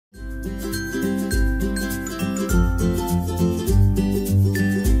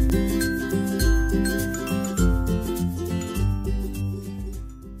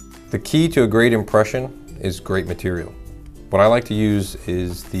The key to a great impression is great material. What I like to use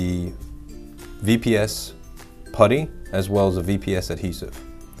is the VPS putty as well as a VPS adhesive.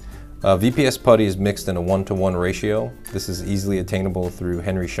 VPS putty is mixed in a 1-to-1 ratio. This is easily attainable through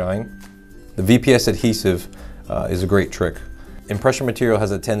Henry Schein. The VPS adhesive is a great trick. Impression material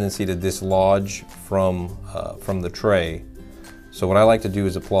has a tendency to dislodge from the tray. So what I like to do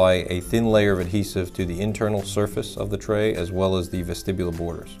is apply a thin layer of adhesive to the internal surface of the tray as well as the vestibular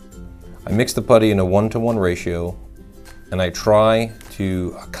borders. I mix the putty in a 1-to-1 ratio and I try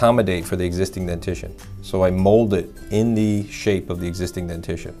to accommodate for the existing dentition. So I mold it in the shape of the existing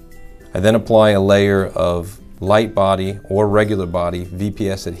dentition. I then apply a layer of light body or regular body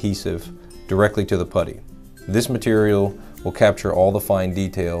VPS adhesive directly to the putty. This material will capture all the fine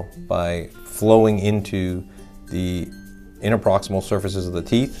detail by flowing into the interproximal surfaces of the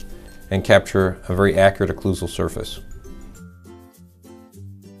teeth and capture a very accurate occlusal surface.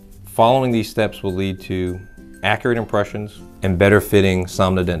 Following these steps will lead to accurate impressions and better fitting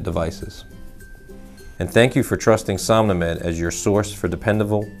SomnoDent devices. And thank you for trusting SomnoMed as your source for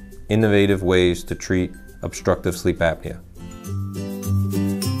dependable, innovative ways to treat obstructive sleep apnea.